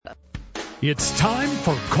It's time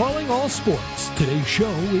for Calling All Sports. Today's show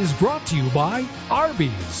is brought to you by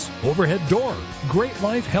Arby's, Overhead Door, Great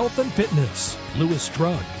Life Health and Fitness, Lewis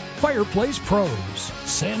Drug, Fireplace Pros,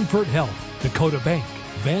 Sanford Health, Dakota Bank,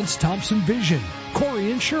 Vance Thompson Vision, Corey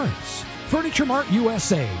Insurance, Furniture Mart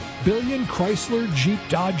USA, Billion Chrysler Jeep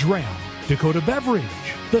Dodge Ram, Dakota Beverage,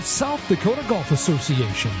 the South Dakota Golf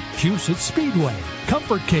Association, Huset Speedway,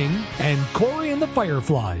 Comfort King, and Corey and the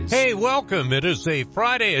Fireflies. Hey, welcome. It is a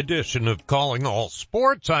Friday edition of Calling All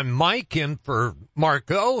Sports. I'm Mike in for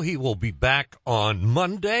Marco. He will be back on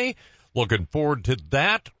Monday. Looking forward to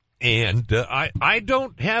that. And I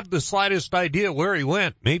don't have the slightest idea where he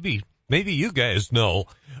went. Maybe you guys know.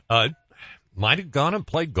 Might have gone and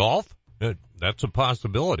played golf. That's a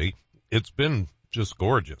possibility. It's been just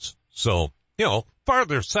gorgeous. So,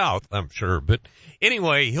 farther south, I'm sure. But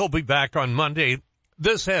anyway, he'll be back on Monday.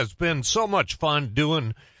 This has been so much fun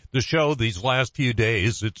doing the show these last few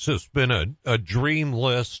days. It's just been a dream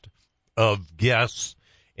list of guests,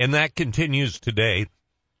 and that continues today.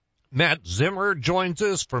 Matt Zimmer joins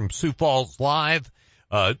us from Sioux Falls Live.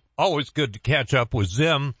 Always good to catch up with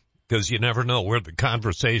Zim, because you never know where the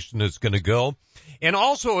conversation is going to go. And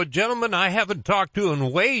also a gentleman I haven't talked to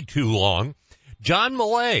in way too long, John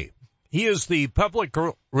Millay. He is the Public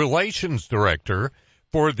Relations Director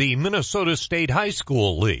for the Minnesota State High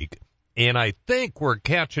School League. And I think we're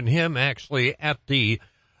catching him actually at the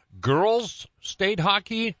Girls State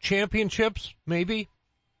Hockey Championships, maybe.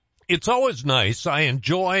 It's always nice. I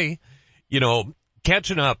enjoy,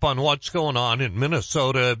 catching up on what's going on in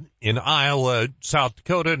Minnesota, in Iowa, South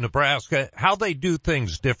Dakota, Nebraska, how they do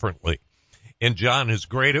things differently. And John is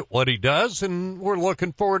great at what he does, and we're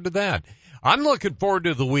looking forward to that. I'm looking forward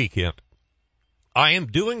to the weekend. I am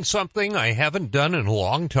doing something I haven't done in a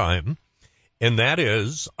long time, and that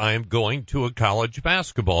is I'm going to a college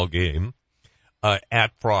basketball game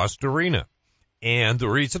at Frost Arena. And the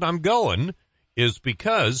reason I'm going is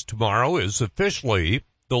because tomorrow is officially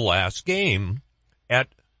the last game at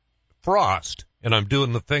Frost, and I'm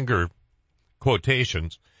doing the finger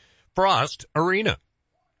quotations, Frost Arena.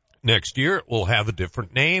 Next year it will have a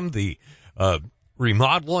different name. The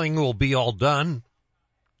remodeling will be all done,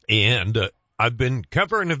 and I've been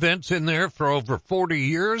covering events in there for over 40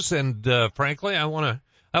 years, and frankly, I want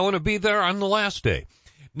to be there on the last day.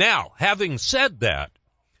 Now, having said that,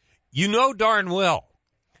 you know darn well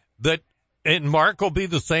that, and Mark will be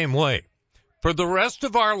the same way, for the rest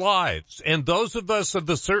of our lives, and those of us of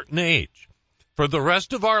a certain age, for the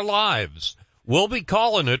rest of our lives, we'll be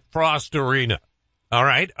calling it Frost Arena. All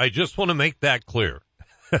right? I just want to make that clear.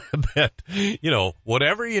 That,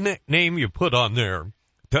 whatever name you put on there,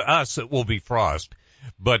 to us it will be Frost.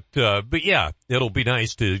 But yeah, it'll be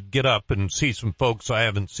nice to get up and see some folks I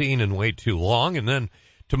haven't seen in way too long. And then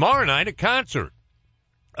tomorrow night, a concert.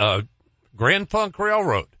 Grand Funk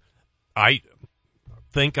Railroad. I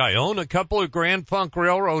think I own a couple of Grand Funk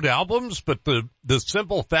Railroad albums, but the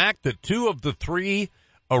simple fact that 2 of the 3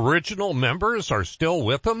 original members are still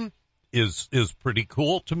with them is pretty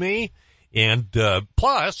cool to me. And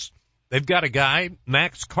plus, they've got a guy,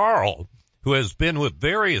 Max Carl, who has been with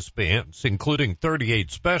various bands, including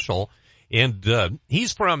 38 Special, and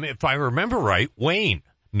he's from, if I remember right, Wayne,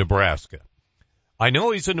 Nebraska. I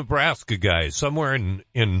know he's a Nebraska guy, somewhere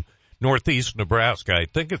in northeast Nebraska. I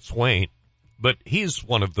think it's Wayne, but he's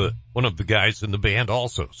one of the guys in the band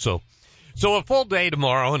also. So a full day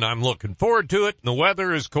tomorrow, and I'm looking forward to it. And the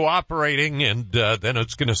weather is cooperating, and then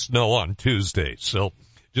it's going to snow on Tuesday. So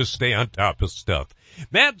just stay on top of stuff.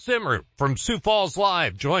 Matt Zimmer from Sioux Falls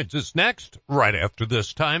Live joins us next, right after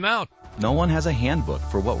this timeout. No one has a handbook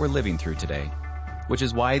for what we're living through today, which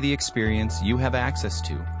is why the experience you have access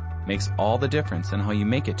to makes all the difference in how you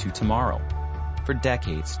make it to tomorrow. For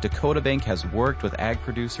decades, Dakota Bank has worked with ag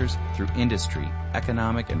producers through industry,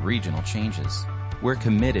 economic, and regional changes. We're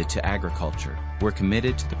committed to agriculture. We're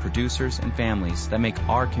committed to the producers and families that make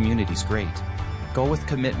our communities great. Go with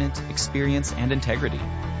commitment, experience, and integrity.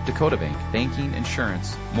 Dakota Bank, banking,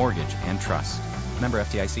 insurance, mortgage, and trust. Member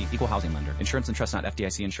FDIC, equal housing lender. Insurance and trust not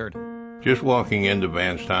FDIC insured. Just walking into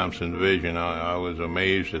Vance Thompson Vision, I was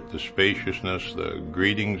amazed at the spaciousness, the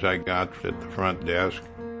greetings I got at the front desk.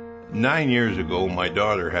 9 years ago, my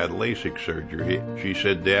daughter had LASIK surgery. She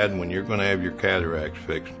said, "Dad, when you're going to have your cataracts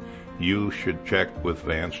fixed, you should check with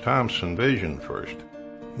Vance Thompson Vision first."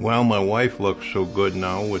 Well, my wife looks so good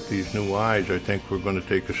now with these new eyes, I think we're going to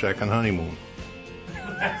take a second honeymoon.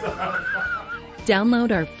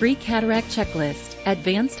 Download our free cataract checklist at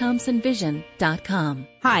VanceThompsonVision.com.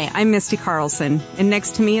 Hi, I'm Misty Carlson, and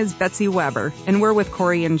next to me is Betsy Weber, and we're with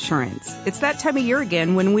Corey Insurance. It's that time of year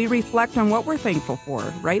again when we reflect on what we're thankful for,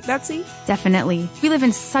 right, Betsy? Definitely. We live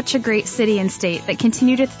in such a great city and state that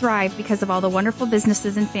continue to thrive because of all the wonderful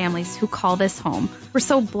businesses and families who call this home. We're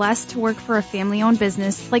so blessed to work for a family-owned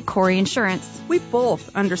business like Corey Insurance. We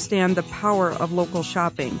both understand the power of local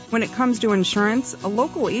shopping. When it comes to insurance, a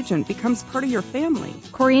local agent becomes part of your family.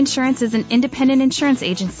 Corey Insurance is an independent insurance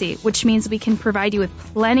agency, which means we can provide you with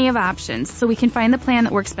plenty of options so we can find the plan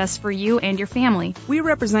that works best for you and your family. We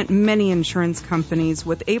represent many insurance companies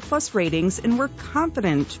with A-plus ratings, and we're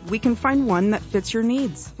confident we can find one that fits your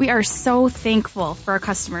needs. We are so thankful for our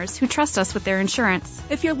customers who trust us with their insurance.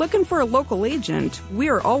 If you're looking for a local agent, we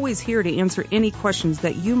are always here to answer any questions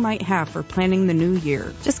that you might have for planning the new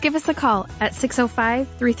year. Just give us a call at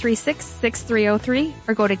 605-336-6303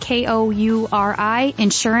 or go to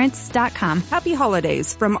KOURIinsurance.com. Happy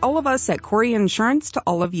holidays from all of us at Corey Insurance to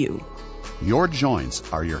all of you. Your joints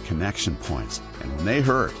are your connection points, and when they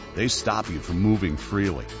hurt, they stop you from moving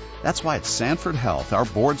freely. That's why at Sanford Health, our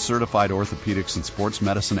board-certified orthopedics and sports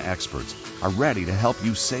medicine experts are ready to help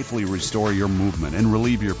you safely restore your movement and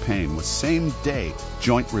relieve your pain with same-day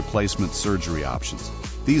joint replacement surgery options.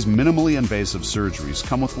 These minimally invasive surgeries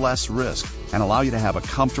come with less risk and allow you to have a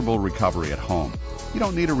comfortable recovery at home. You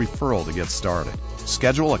don't need a referral to get started.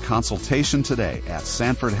 Schedule a consultation today at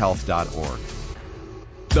sanfordhealth.org.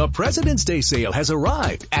 The President's Day sale has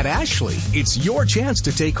arrived at Ashley. It's your chance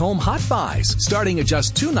to take home hot buys starting at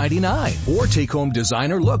just $2.99 or take home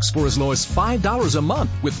designer looks for as low as $5 a month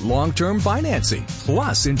with long-term financing.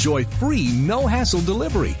 Plus, enjoy free no-hassle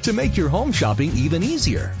delivery to make your home shopping even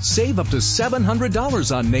easier. Save up to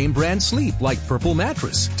 $700 on name brand sleep like Purple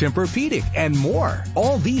Mattress, Tempur-Pedic, and more.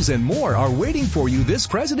 All these and more are waiting for you this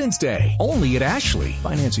President's Day. Only at Ashley.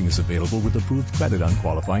 Financing is available with approved credit on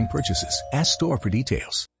qualifying purchases. Ask store for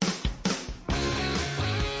details.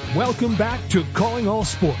 Welcome back to Calling All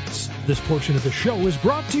Sports. This portion of the show is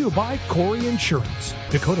brought to you by Corey Insurance,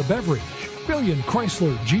 Dakota Beverage, Billion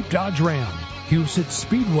Chrysler Jeep Dodge Ram, Huset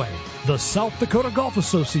Speedway, the South Dakota Golf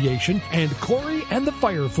Association, and Corey and the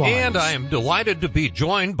Fireflies. And I am delighted to be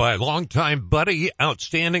joined by longtime buddy,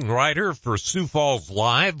 outstanding writer for Sioux Falls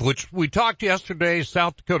Live, which we talked yesterday,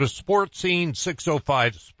 South Dakota Sports Scene,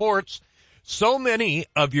 605 Sports. So many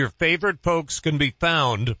of your favorite folks can be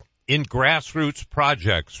found in grassroots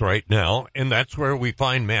projects right now, and that's where we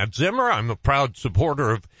find Matt Zimmer. I'm a proud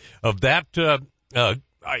supporter of that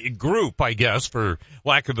group, I guess, for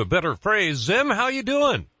lack of a better phrase. Zim, how you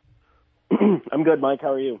doing? I'm good, Mike.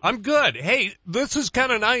 How are you? I'm good. Hey, this is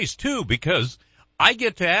kind of nice, too, because I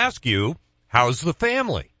get to ask you, how's the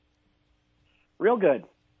family? Real good.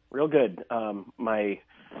 Real good. My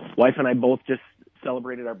wife and I both just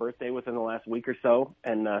celebrated our birthday within the last week or so,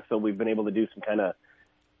 and so we've been able to do some kind of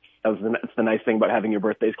that's the nice thing about having your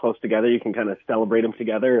birthdays close together. You can kind of celebrate them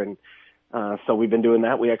together. And so we've been doing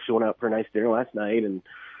that. We actually went out for a nice dinner last night. And,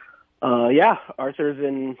 yeah, Arthur's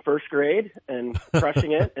in first grade and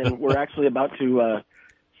crushing it. And we're actually about to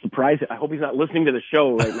surprise him. I hope he's not listening to the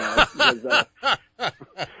show right now. Because,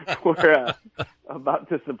 we're about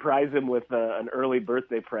to surprise him with an early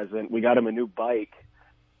birthday present. We got him a new bike.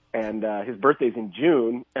 And his birthday's in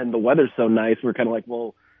June. And the weather's so nice. We're kind of like,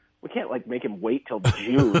 well, we can't, make him wait till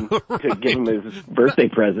June to give him his birthday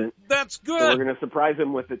present. That's good. So we're going to surprise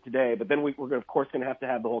him with it today. But then we're, of course, going to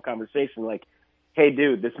have the whole conversation like, hey,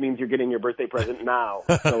 dude, this means you're getting your birthday present now.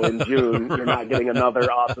 So in June, you're not getting another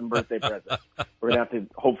awesome birthday present. We're going to have to,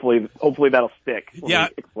 hopefully that'll stick when we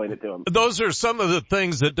explain it to him. Those are some of the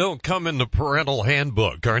things that don't come in the parental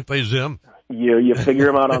handbook, aren't they, Zim? You figure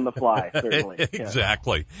them out on the fly, certainly.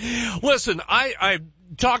 Exactly. Yeah. Listen, I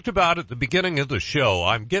talked about at the beginning of the show,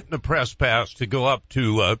 I'm getting a press pass to go up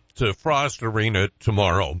to Frost Arena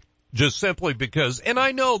tomorrow, just simply because, and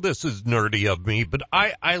I know this is nerdy of me, but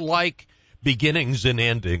I like beginnings and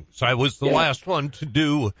endings. I was the last one to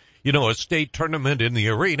do, a state tournament in the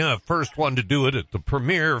arena, first one to do it at the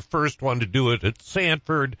Premier, first one to do it at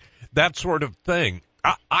Sanford, that sort of thing.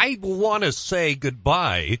 I want to say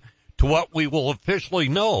goodbye to what we will officially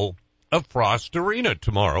know of Frost Arena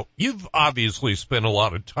tomorrow. You've obviously spent a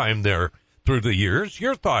lot of time there through the years.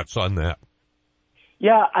 Your thoughts on that?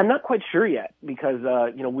 Yeah, I'm not quite sure yet because,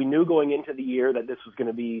 we knew going into the year that this was going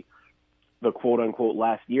to be the quote-unquote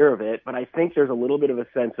last year of it, but I think there's a little bit of a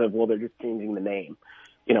sense of, well, they're just changing the name,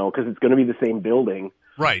 because it's going to be the same building.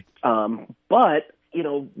 Right. But,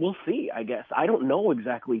 we'll see, I guess. I don't know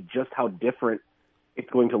exactly just how different it's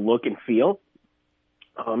going to look and feel.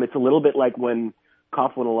 It's a little bit like when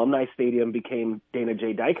Coughlin Alumni Stadium became Dana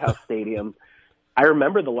J. Dykehouse Stadium. I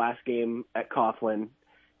remember the last game at Coughlin,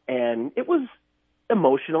 and it was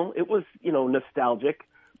emotional. It was, nostalgic,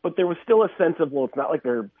 but there was still a sense of, well, it's not like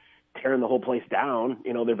they're tearing the whole place down.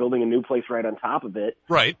 They're building a new place right on top of it.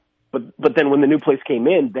 Right. But then when the new place came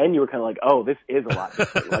in, then you were kind of like, oh, this is a lot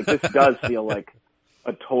different. Like, this does feel like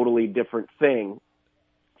a totally different thing.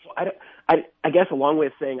 So I guess a long way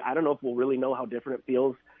of saying, I don't know if we'll really know how different it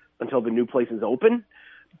feels until the new place is open.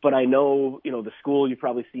 But I know, the school you've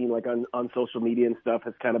probably seen like on social media and stuff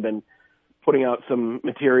has kind of been putting out some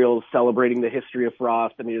materials celebrating the history of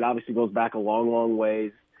Frost. I mean, it obviously goes back a long, long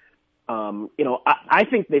ways. I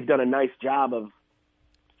think they've done a nice job of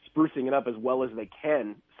sprucing it up as well as they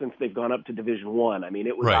can since they've gone up to Division I. I mean,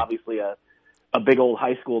 it was obviously a big old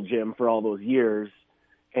high school gym for all those years.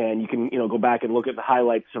 And you can, go back and look at the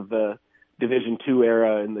highlights of the Division II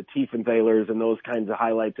era and the Tiefenthalers and those kinds of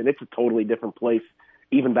highlights. And it's a totally different place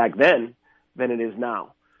even back then than it is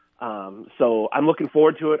now. So I'm looking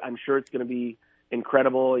forward to it. I'm sure it's going to be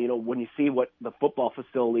incredible. When you see what the football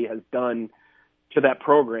facility has done to that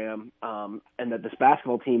program, and that this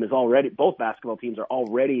basketball team is both basketball teams are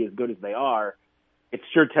already as good as they are, it's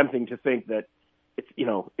sure tempting to think that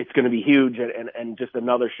it's going to be huge and just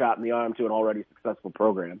another shot in the arm to an already successful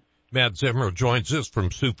program. Matt Zimmer joins us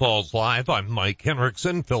from Sioux Falls Live. I'm Mike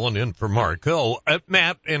Henriksen, filling in for Marco.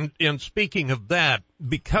 Matt, and speaking of that,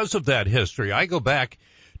 because of that history, I go back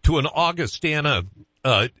to an Augustana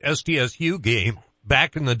SDSU game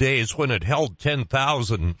back in the days when it held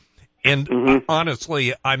 10,000. And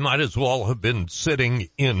honestly, I might as well have been sitting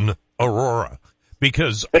in Aurora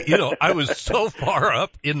because, I was so far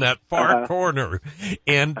up in that far corner.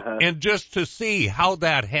 And just to see how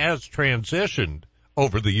that has transitioned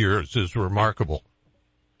over the years is remarkable.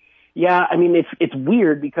 Yeah, I mean, it's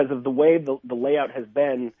weird because of the way the layout has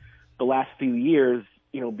been the last few years,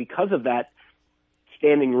 because of that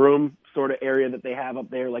standing room sort of area that they have up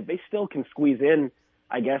there. Like, they still can squeeze in,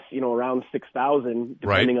 I guess, around 6,000,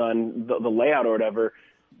 depending on the layout or whatever.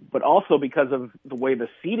 But also because of the way the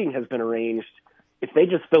seating has been arranged, if they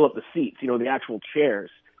just fill up the seats, the actual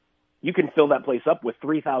chairs, you can fill that place up with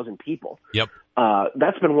 3,000 people. Yep.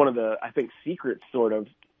 That's been one of the, I think, secrets sort of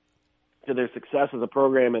to their success as a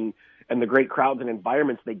program and the great crowds and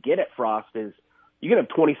environments they get at Frost is you can have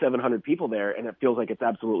 2,700 people there and it feels like it's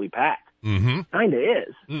absolutely packed. Mm-hmm. Kind of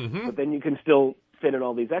is. Mm-hmm. But then you can still fit in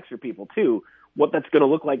all these extra people too. What that's going to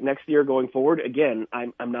look like next year going forward, again,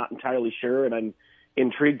 I'm not entirely sure, and I'm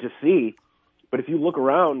intrigued to see. But if you look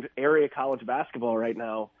around area college basketball right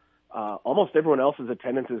now, almost everyone else's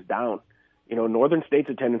attendance is down. Northern State's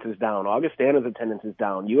attendance is down. Augustana's attendance is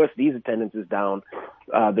down. USD's attendance is down.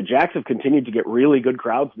 The Jacks have continued to get really good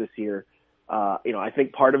crowds this year. I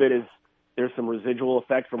think part of it is there's some residual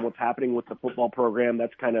effect from what's happening with the football program.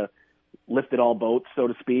 That's kind of lifted all boats, so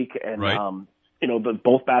to speak. And,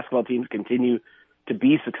 both basketball teams continue to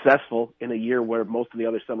be successful in a year where most of the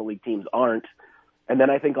other Summit League teams aren't. And then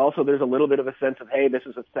I think also there's a little bit of a sense of, hey, this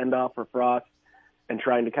is a send-off for Frost and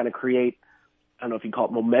trying to kind of create, I don't know if you call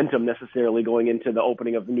it momentum necessarily going into the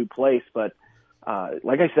opening of the new place. But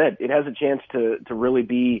like I said, it has a chance to really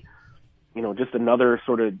be, just another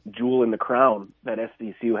sort of jewel in the crown that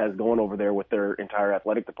SDSU has going over there with their entire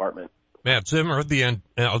athletic department. Matt Zimmer, the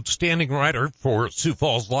outstanding writer for Sioux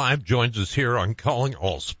Falls Live, joins us here on Calling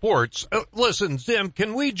All Sports. Listen, Zim,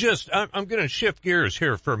 can we just, I'm going to shift gears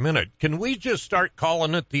here for a minute. Can we just start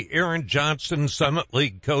calling it the Aaron Johnson Summit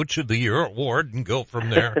League Coach of the Year Award and go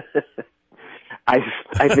from there?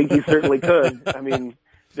 I think you certainly could. I mean,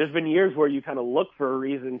 there's been years where you kind of look for a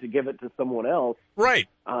reason to give it to someone else. Right.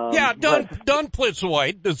 Don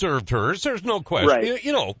Plitzwhite deserved hers. There's no question.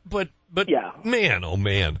 Right. But yeah. Man, oh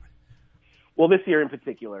man. Well, this year in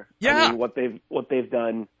particular, yeah. I mean, what they've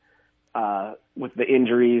done with the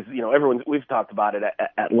injuries, we've talked about it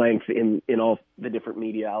at length in all the different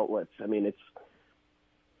media outlets. I mean, it's,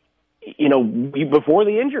 before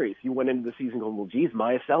the injuries, you went into the season going, well, geez,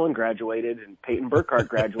 Maya Sellen graduated and Peyton Burkhart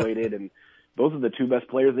graduated, and those are the two best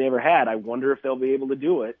players they ever had. I wonder if they'll be able to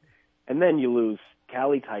do it. And then you lose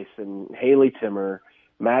Callie Tyson, Haley Timmer,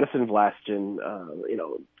 Madison Vlastin,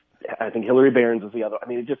 I think Hillary Barons is the other. I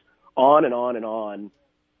mean, it just on and on and on.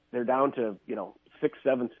 They're down to,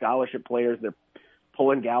 6-7 scholarship players. They're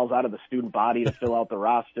pulling gals out of the student body to fill out the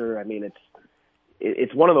roster. I mean,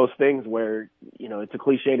 it's one of those things where, it's a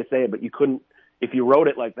cliche to say it, but you couldn't, if you wrote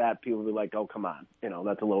it like that, people would be like, oh, come on.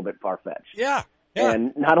 That's a little bit far-fetched. Yeah.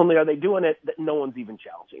 And not only are they doing it, no one's even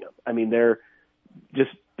challenging them. I mean, they're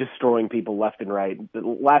just destroying people left and right.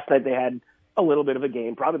 Last night they had a little bit of a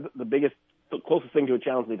game, probably the closest thing to a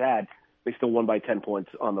challenge they've had. They still won by 10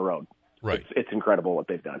 points on the road. Right. It's incredible what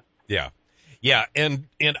they've done. Yeah. Yeah. And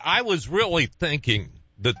I was really thinking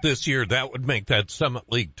that this year that would make that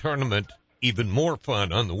Summit League tournament even more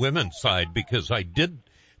fun on the women's side because I did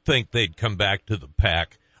think they'd come back to the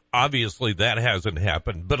pack. Obviously, that hasn't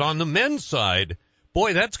happened. But on the men's side,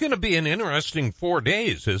 boy, that's going to be an interesting 4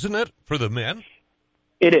 days, isn't it, for the men?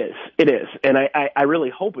 It is. And I really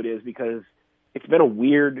hope it is because it's been a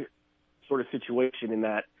weird sort of situation in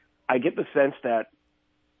that I get the sense that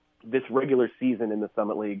this regular season in the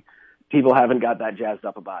Summit League, people haven't got that jazzed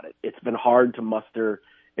up about it. It's been hard to muster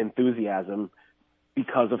enthusiasm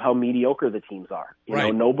because of how mediocre the teams are. You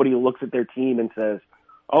know, nobody looks at their team and says,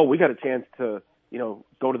 oh, we got a chance to,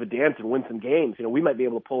 go to the dance and win some games. We might be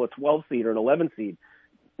able to pull a 12 seed or an 11 seed.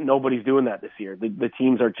 Nobody's doing that this year. The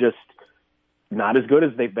teams are just not as good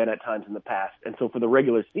as they've been at times in the past. And so for the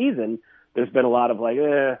regular season, there's been a lot of like,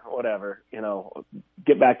 whatever,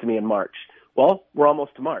 get back to me in March. Well, we're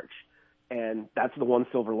almost to March. And that's the one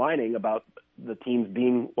silver lining about the teams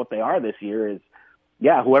being what they are this year is,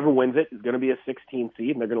 whoever wins it is going to be a 16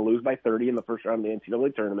 seed, and they're going to lose by 30 in the first round of the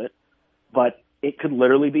NCAA tournament. But it could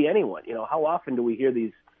literally be anyone. How often do we hear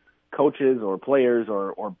these coaches or players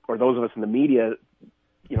or those of us in the media,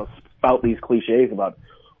 spout these cliches about,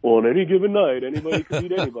 well, on any given night, anybody can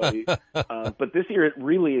beat anybody. But this year it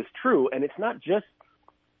really is true, and it's not just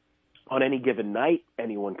on any given night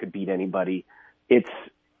anyone could beat anybody. It's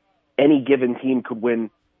any given team could win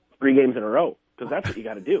 3 games in a row because that's what you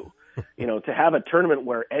got to do. To have a tournament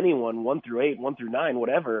where anyone 1 through 8, 1 through 9,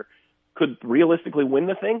 whatever, could realistically win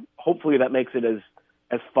the thing. Hopefully that makes it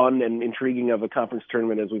as fun and intriguing of a conference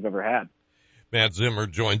tournament as we've ever had. Matt Zimmer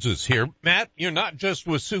joins us here. Matt, you're not just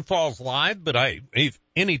with Sioux Falls Live, but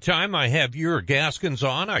anytime I have your Gaskins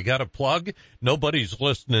on, I got a plug. Nobody's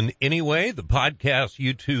listening anyway. The podcast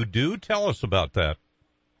you two do. Tell us about that.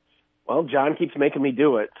 Well, John keeps making me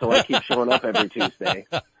do it, so I keep showing up every Tuesday.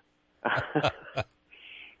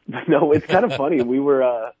 No, it's kind of funny. We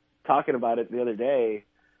were talking about it the other day,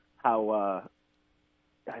 how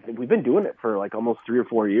I think we've been doing it for like almost 3 or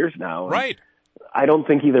 4 years now. Right. I don't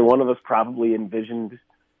think either one of us probably envisioned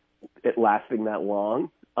it lasting that long.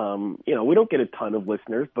 We don't get a ton of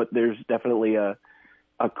listeners, but there's definitely a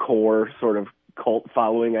core sort of cult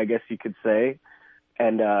following, I guess you could say.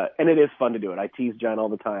 And it is fun to do it. I tease John all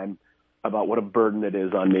the time about what a burden it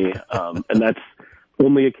is on me. And that's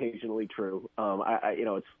only occasionally true.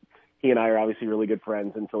 He and I are obviously really good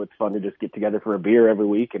friends. And so it's fun to just get together for a beer every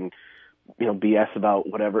week and, BS about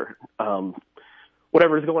whatever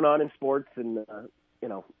is going on in sports. And,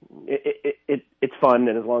 it's fun.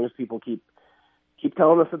 And as long as people keep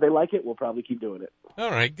telling us that they like it, we'll probably keep doing it. All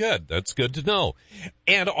right, good. That's good to know.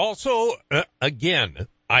 And also, again,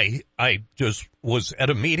 I just was at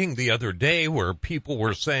a meeting the other day where people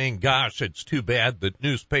were saying, gosh, it's too bad that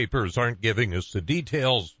newspapers aren't giving us the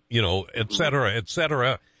details, et cetera, et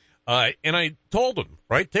cetera. And I told them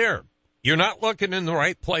right there, you're not looking in the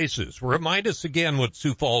right places. Remind us again what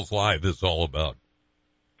Sioux Falls Live is all about.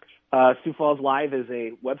 Sioux Falls Live is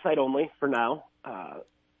a website only for now.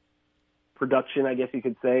 Production, I guess you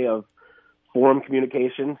could say, of Forum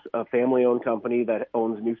Communications, a family-owned company that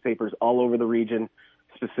owns newspapers all over the region,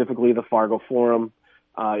 specifically the Fargo Forum.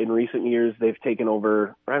 In recent years, they've taken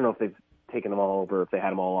over, I don't know if they've taken them all over, if they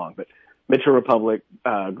had them all along, but Mitchell Republic,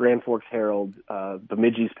 Grand Forks Herald,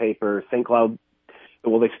 Bemidji's paper, St. Cloud.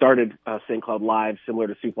 Well, they started St. Cloud Live, similar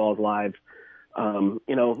to Sioux Falls Live.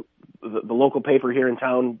 The local paper here in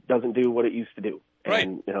town doesn't do what it used to do. Right.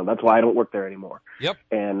 And, that's why I don't work there anymore. Yep.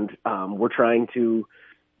 And we're trying to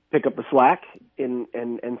pick up the slack and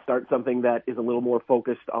start something that is a little more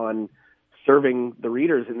focused on serving the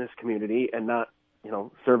readers in this community and not,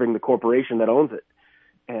 serving the corporation that owns it.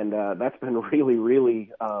 And that's been really,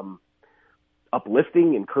 really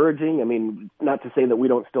uplifting, encouraging. I mean, not to say that we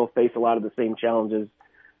don't still face a lot of the same challenges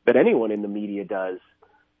that anyone in the media does.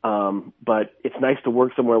 But it's nice to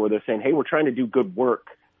work somewhere where they're saying, hey, we're trying to do good work,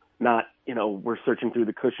 not, we're searching through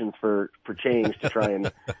the cushions for change to try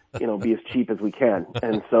and, be as cheap as we can.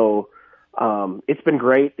 And so it's been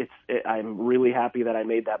great. I'm really happy that I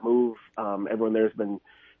made that move. Everyone there has been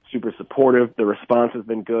super supportive. The response has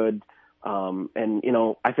been good. And,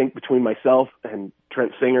 I think between myself and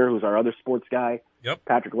Trent Singer, who's our other sports guy, yep,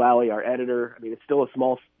 Patrick Lally, our editor, I mean, it's still a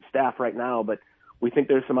small staff right now, but we think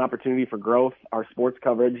there's some opportunity for growth. Our sports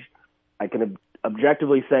coverage, I can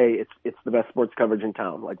objectively say it's the best sports coverage in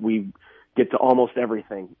town. Like, we get to almost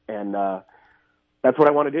everything. And that's what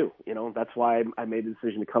I want to do. That's why I made the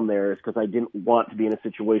decision to come there, is because I didn't want to be in a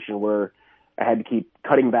situation where I had to keep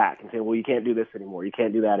cutting back and saying, well, you can't do this anymore. You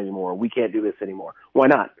can't do that anymore. We can't do this anymore. Why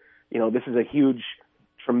not? This is a huge,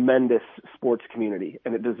 tremendous sports community,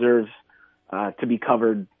 and it deserves to be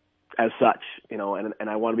covered as such, and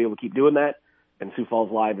I want to be able to keep doing that. And Sioux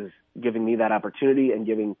Falls Live is giving me that opportunity and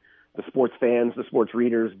giving the sports fans, the sports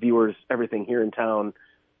readers, viewers, everything here in town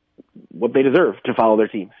what they deserve to follow their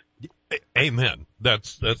teams. Amen.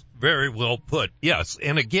 That's very well put. Yes.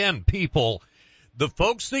 And again, people, the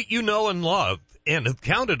folks that you know and love and have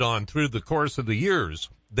counted on through the course of the years,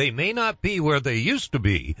 they may not be where they used to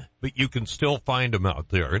be, but you can still find them out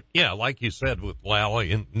there. Yeah, like you said with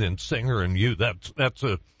Lally and Singer and you, that's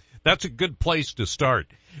a good place to start.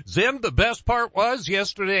 Zim, the best part was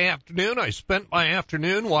yesterday afternoon, I spent my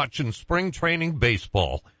afternoon watching spring training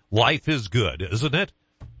baseball. Life is good, isn't it?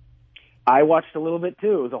 I watched a little bit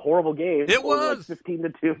too. It was a horrible game. It was like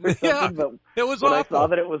 15-2 or something. Yeah, but it was when awful. I saw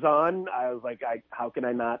that it was on, I was like, how can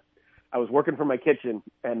I not? I was working from my kitchen,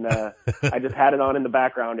 and I just had it on in the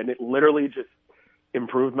background, and it literally just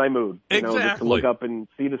improved my mood. You know, just to look up and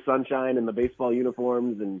see the sunshine and the baseball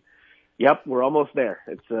uniforms, and yep, we're almost there.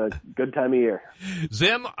 It's a good time of year.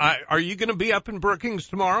 Zim, are you going to be up in Brookings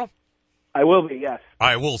tomorrow? I will be, yes.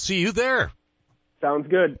 I will see you there. Sounds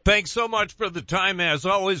good. Thanks so much for the time. As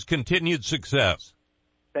always, continued success.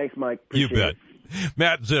 Thanks, Mike. Appreciate You bet. it.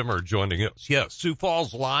 Matt Zimmer joining us. Yes, Sioux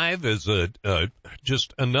Falls Live is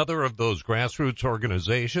just another of those grassroots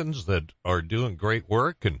organizations that are doing great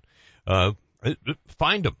work, and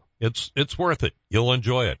find them. It's worth it. You'll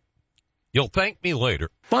enjoy it. You'll thank me later.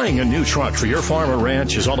 Buying a new truck for your farm or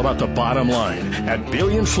ranch is all about the bottom line. At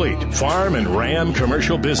Billion Fleet, Farm and Ram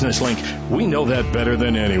Commercial Business Link, we know that better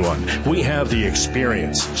than anyone. We have the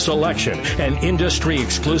experience, selection, and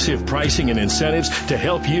industry-exclusive pricing and incentives to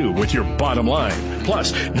help you with your bottom line.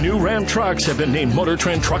 Plus, new Ram trucks have been named Motor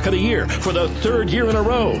Trend Truck of the Year for the third year in a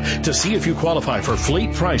row. To see if you qualify for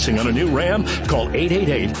fleet pricing on a new Ram, call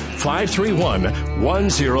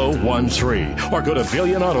 888-531-1013 or go to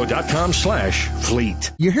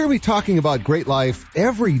billionauto.com/fleet. You hear me talking about Great Life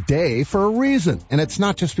every day for a reason, and it's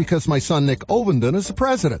not just because my son Nick Ovenden is the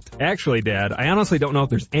president. Actually, Dad, I honestly don't know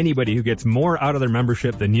if there's anybody who gets more out of their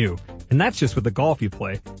membership than you. And that's just with the golf you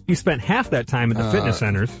play. You spent half that time at the fitness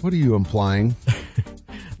centers. What are you implying?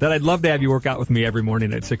 That I'd love to have you work out with me every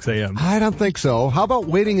morning at 6 a.m. I don't think so. How about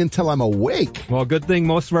waiting until I'm awake? Well, good thing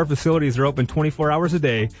most of our facilities are open 24 hours a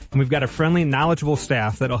day, and we've got a friendly, knowledgeable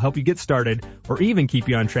staff that'll help you get started or even keep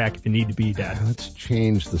you on track if you need to be, Dad. Let's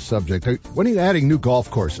change the subject. When are you adding new golf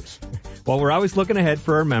courses? Well, we're always looking ahead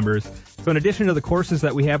for our members. So in addition to the courses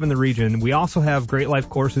that we have in the region, we also have Great Life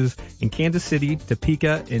courses in Kansas City,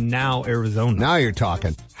 Topeka, and now Arizona. Now you're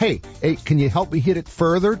talking. Hey, can you help me hit it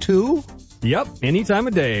further, too? Yep, any time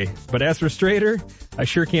of day. But as for straighter, I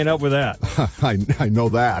sure can't help with that. I know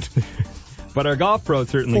that. But our golf pros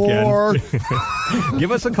certainly can.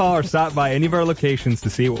 Give us a call or stop by any of our locations to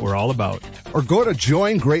see what we're all about. Or go to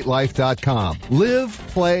joingreatlife.com. Live,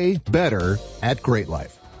 play better at Great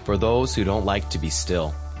Life. For those who don't like to be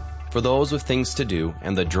still. For those with things to do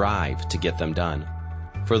and the drive to get them done.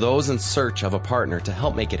 For those in search of a partner to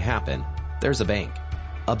help make it happen, there's a bank.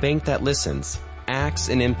 A bank that listens, acts,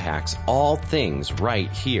 and impacts all things right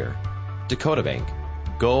here. Dakota Bank.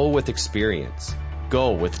 Go with experience.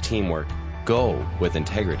 Go with teamwork. Go with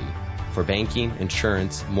integrity. For banking,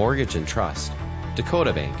 insurance, mortgage, and trust.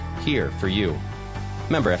 Dakota Bank. Here for you.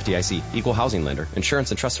 Member FDIC. Equal housing lender.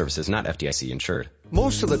 Insurance and trust services not FDIC insured.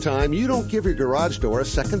 Most of the time, you don't give your garage door a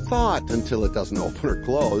second thought until it doesn't open or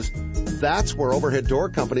close. That's where Overhead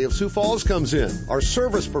Door Company of Sioux Falls comes in. Our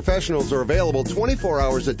service professionals are available 24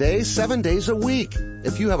 hours a day, 7 days a week.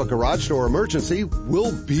 If you have a garage door emergency,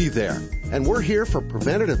 we'll be there. And we're here for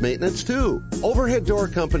preventative maintenance, too. Overhead Door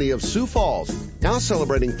Company of Sioux Falls, now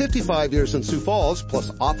celebrating 55 years in Sioux Falls, plus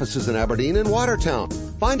offices in Aberdeen and Watertown.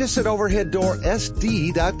 Find us at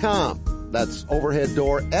overheaddoorsd.com. That's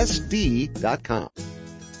overheaddoorsd.com.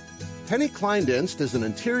 Penny Kleindienst is an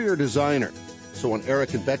interior designer. So when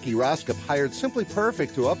Eric and Becky Roskop hired Simply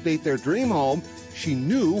Perfect to update their dream home, she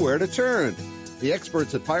knew where to turn. The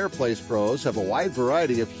experts at Fireplace Pros have a wide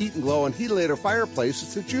variety of Heat and Glow and Heatilator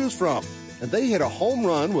fireplaces to choose from. And they hit a home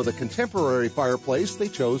run with a contemporary fireplace they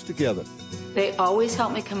chose together. They always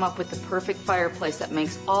help me come up with the perfect fireplace that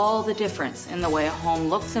makes all the difference in the way a home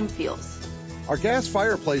looks and feels. Our gas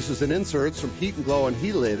fireplaces and inserts from Heat and Glow and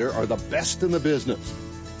Heatilator are the best in the business.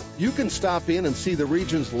 You can stop in and see the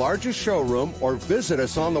region's largest showroom or visit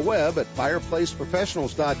us on the web at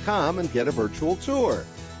fireplaceprofessionals.com and get a virtual tour.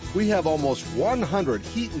 We have almost 100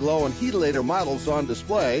 Heat and Glow and Heatilator models on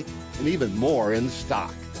display and even more in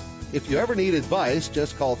stock. If you ever need advice,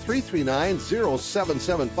 just call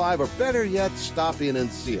 339-0775 or better yet, stop in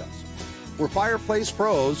and see us. We're Fireplace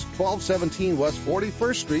Pros, 1217 West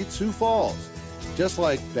 41st Street, Sioux Falls. Just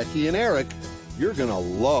like Becky and Eric, you're going to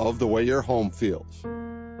love the way your home feels.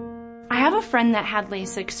 I have a friend that had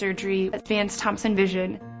LASIK surgery at Vance Thompson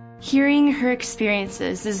Vision. Hearing her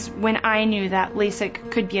experiences is when I knew that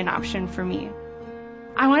LASIK could be an option for me.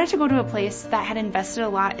 I wanted to go to a place that had invested a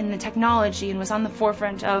lot in the technology and was on the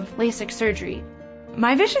forefront of LASIK surgery.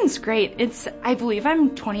 My vision's great. I believe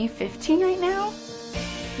I'm 20/15 right now.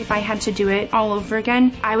 If I had to do it all over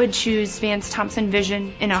again, I would choose Vance Thompson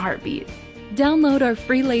Vision in a heartbeat. Download our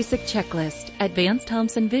free LASIK checklist at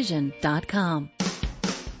VanceThompsonVision.com.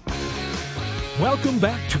 Welcome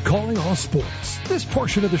back to Calling All Sports. This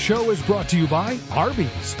portion of the show is brought to you by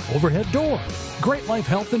Arby's, Overhead Door, Great Life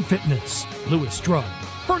Health and Fitness, Lewis Drug,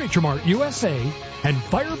 Furniture Mart USA, and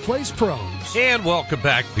Fireplace Pros. And welcome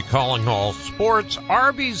back to Calling All Sports.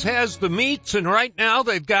 Arby's has the meats, and right now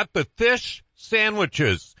they've got the fish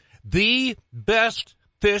sandwiches. The best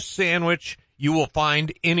fish sandwich you will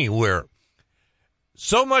find anywhere.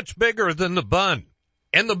 So much bigger than the bun.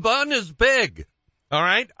 And the bun is big. All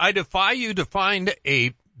right? I defy you to find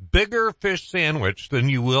a bigger fish sandwich than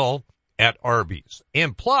you will at Arby's.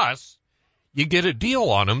 And plus, you get a deal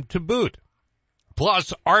on them to boot.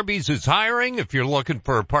 Plus, Arby's is hiring. If you're looking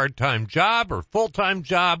for a part-time job or full-time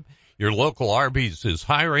job, your local Arby's is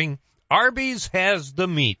hiring. Arby's has the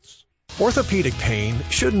meats. Orthopedic pain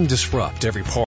shouldn't disrupt every part